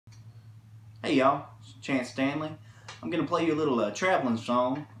Hey y'all, it's Stanley. I'm going to play you a little traveling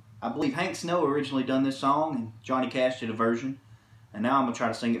song. I believe Hank Snow originally done this song and Johnny Cash did a version. And now I'm going to try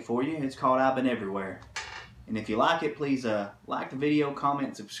to sing it for you. It's called I've Been Everywhere. And if you like it, please like the video, comment,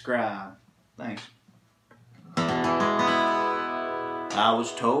 and subscribe. Thanks. I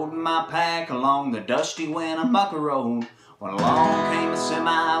was toting my pack along the dusty Winnemucca Road when along came a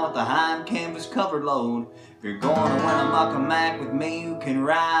semi with a hind canvas covered load. If you're going to Winnemucca Mac with me, you can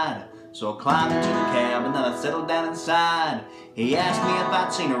ride. So I climbed into the cab and then I settled down inside. He asked me if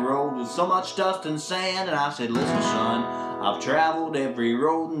I'd seen a road with so much dust and sand, and I said, listen son, I've traveled every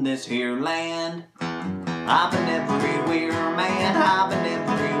road in this here land. I've been everywhere, man, I've been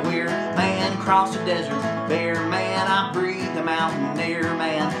everywhere, man. Cross the desert bare, man, I breathe the mountain air,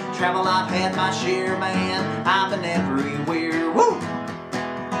 man. Travel, I've had my share, man, I've been everywhere, woo!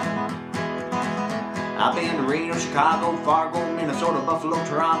 I've been to Reno, Chicago, Fargo, Minnesota, Buffalo,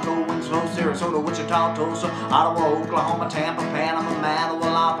 Toronto, Winslow, Sarasota, Wichita, Tulsa, Ottawa, Oklahoma, Tampa, Panama, Manila,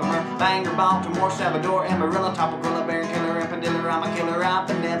 Latimer, Bangor, Baltimore, Salvador, Amarillo, Topogrilla, Bear Killer, and Padilla. I'm a killer. I've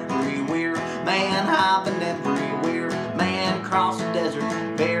been everywhere, man, I've been everywhere, man. Cross the desert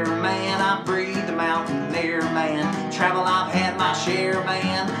bare, man, I breathe the mountain air, man. Travel, I've had my share,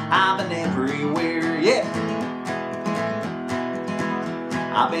 man, I've been everywhere, yeah.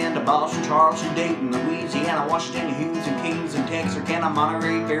 I've been to Boston, Charleston, Dayton, Louisiana, Washington, Houston, Kingston, Texarkana,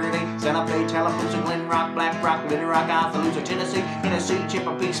 Monterey, Faraday, Santa Fe, Tallapoosa, Glen Rock, Black Rock, Little Rock, Appaloosa, Tennessee,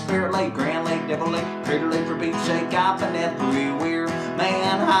 Chippewa, Spirit Lake, Grand Lake, Devil Lake, Crater Lake, for Pete's sake. I've been everywhere,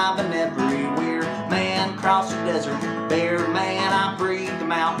 man, I've been everywhere, man. Cross the desert bare, man, I breathe the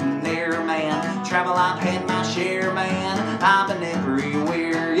mountain air, man. Travel, I've had my share, man, I've been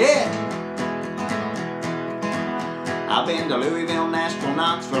everywhere, yeah. I've been to Louisville, Nashville,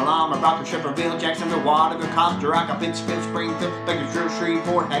 Knoxville, Alma, Rocker, Shepardville, Jacksonville, Waterville, Costa Rica, Pittsfield, Springfield, Bakersfield,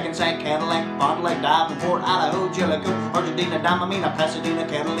 Shreveport, Hackensack, Cadillac, Fond du Lac, Davenport, Idaho, Jellicoe, Argentina, Damamina, Pasadena,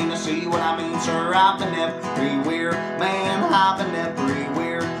 Catalina. See what I mean, sir? I've been everywhere, man, I've been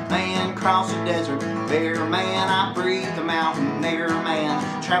everywhere, man. Cross the desert bare, man, I breathe the mountain air, man.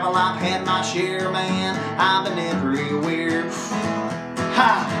 Travel, I've had my share, man, I've been everywhere.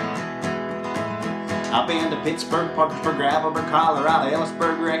 Ha! I've been to Pittsburgh, Parkersburg, Gravelburg, Colorado,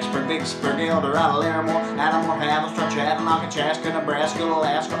 Ellisburg, Rexburg, Vicksburg, Eldorado, Larimore, Adamore, Haverstraw, Chattanooga, Chaska, Nebraska,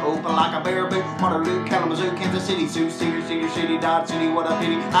 Alaska, Opelika, Baraboo, Waterloo, Kalamazoo, Kansas City, Sioux Cedar, Cedar City, Dodge City, what a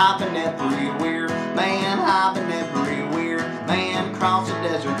pity. I've been everywhere, man, I've been everywhere, man. Cross the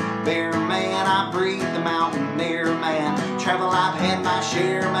desert bare, man, I breathe the mountain air, man. Travel, I've had my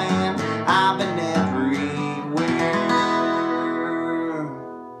share, man, I've been everywhere.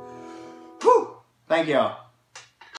 Thank y'all.